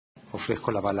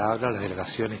ofrezco la palabra a las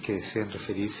delegaciones que deseen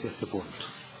referirse a este punto.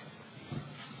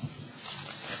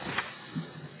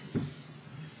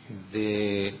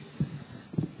 De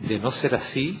no ser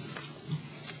así,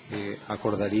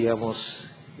 acordaríamos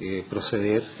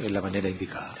proceder en la manera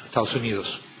indicada. Estados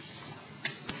Unidos,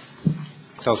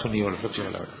 la próxima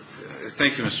palabra.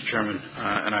 Thank you, Mr. Chairman,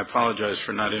 and I apologize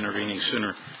for not intervening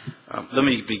sooner. Let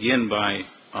me begin by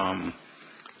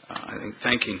I think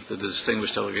thanking the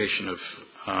distinguished delegation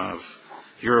of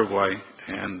Uruguay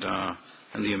and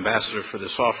the ambassador for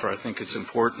this offer. I think it's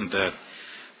important that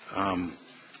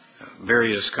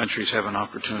various countries have an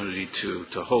opportunity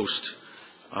to host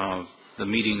the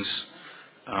meetings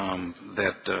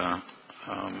that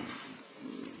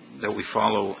we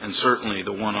follow, and certainly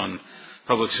the one on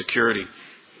public security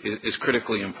is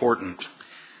critically important.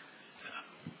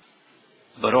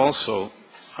 But also,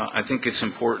 I think it's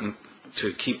important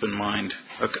to keep in mind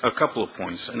a couple of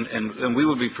points, and we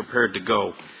would be prepared to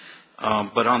go.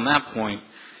 But on that point,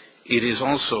 it is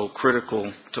also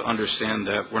critical to understand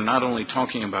that we're not only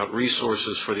talking about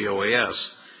resources for the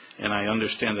OAS, and I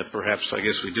understand that perhaps, I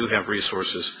guess we do have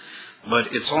resources,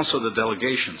 but it's also the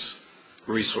delegations'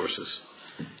 resources.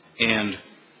 And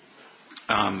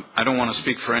I don't want to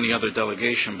speak for any other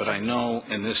delegation, but I know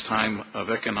in this time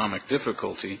of economic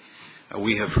difficulty,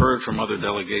 we have heard from other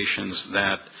delegations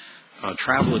that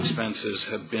travel expenses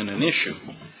have been an issue.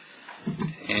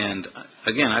 And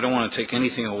again, I don't want to take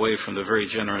anything away from the very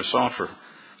generous offer,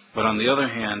 but on the other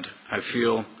hand, I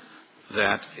feel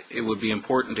that it would be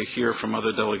important to hear from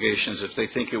other delegations if they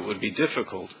think it would be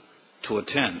difficult to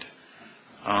attend,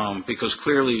 because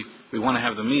clearly we want to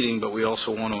have the meeting, but we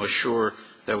also want to assure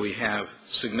that we have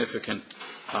significant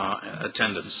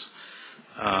attendance.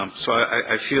 So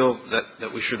I feel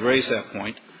that we should raise that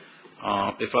point.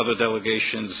 If other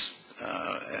delegations,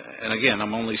 and again,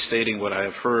 I'm only stating what I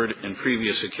have heard in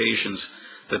previous occasions,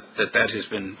 that has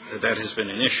been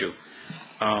an issue.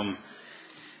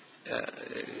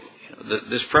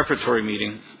 This preparatory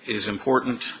meeting is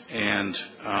important, and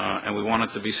we want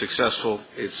it to be successful.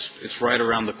 It's right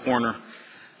around the corner,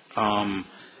 and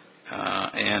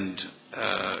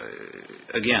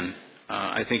again,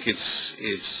 I think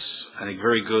it's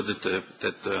very good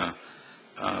that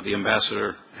the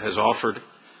ambassador has offered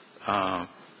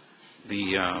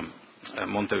the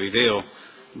Montevideo,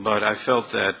 but I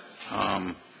felt that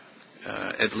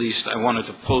at least I wanted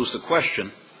to pose the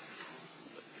question,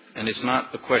 and it's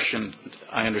not a question,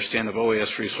 I understand, of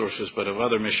OAS resources, but of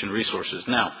other mission resources.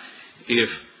 Now,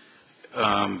 if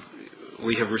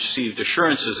we have received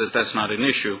assurances that that's not an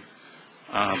issue,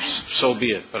 so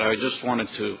be it. But I just wanted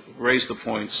to raise the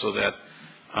point so that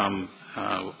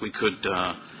we could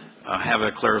have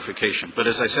a clarification. But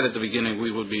as I said at the beginning,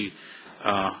 we would be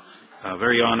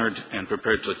very honored and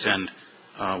prepared to attend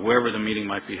wherever the meeting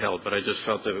might be held. But I just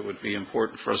felt that it would be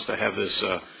important for us to have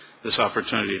this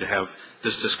opportunity to have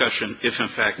this discussion, if in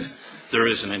fact there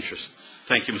is an interest.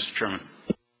 Thank you, Mr. Chairman.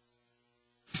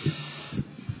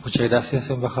 Muchas gracias,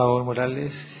 embajador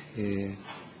Morales.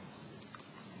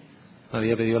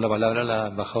 Había pedido la palabra la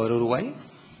embajadora Uruguay,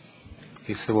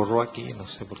 que se borró aquí, no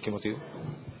sé por qué motivo.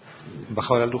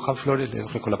 Embajadora Luján Flores, le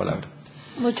ofrezco la palabra.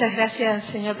 Muchas gracias,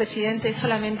 señor presidente.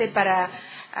 Solamente para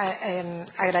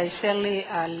agradecerle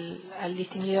al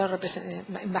distinguido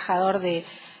embajador de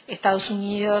Estados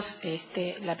Unidos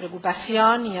la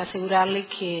preocupación y asegurarle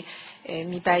que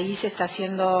mi país está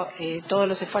haciendo todos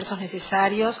los esfuerzos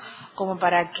necesarios como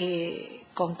para que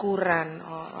concurran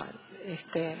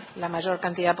la mayor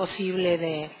cantidad posible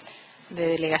de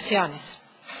delegaciones.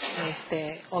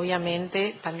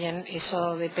 Obviamente también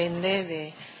eso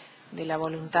depende de la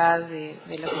voluntad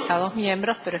de los Estados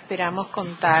miembros, pero esperamos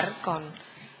contar con,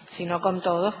 si no con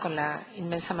todos, con la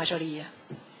inmensa mayoría.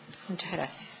 Muchas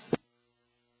gracias.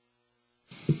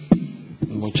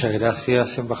 Muchas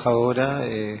gracias, embajadora.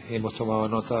 Hemos tomado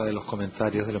nota de los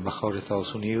comentarios del embajador de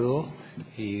Estados Unidos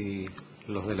y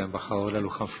los de la embajadora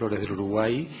Luján Flores del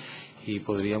Uruguay, y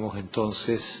podríamos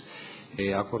entonces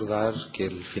acordar que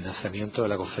el financiamiento de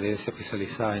la Conferencia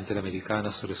Especializada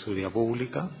Interamericana sobre Seguridad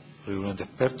Pública, reunión de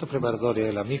expertos preparadores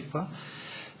de la misma,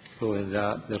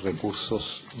 provendrá de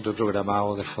recursos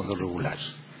reprogramados del Fondo Regular.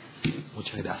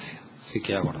 Muchas gracias. Así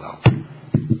queda acordado.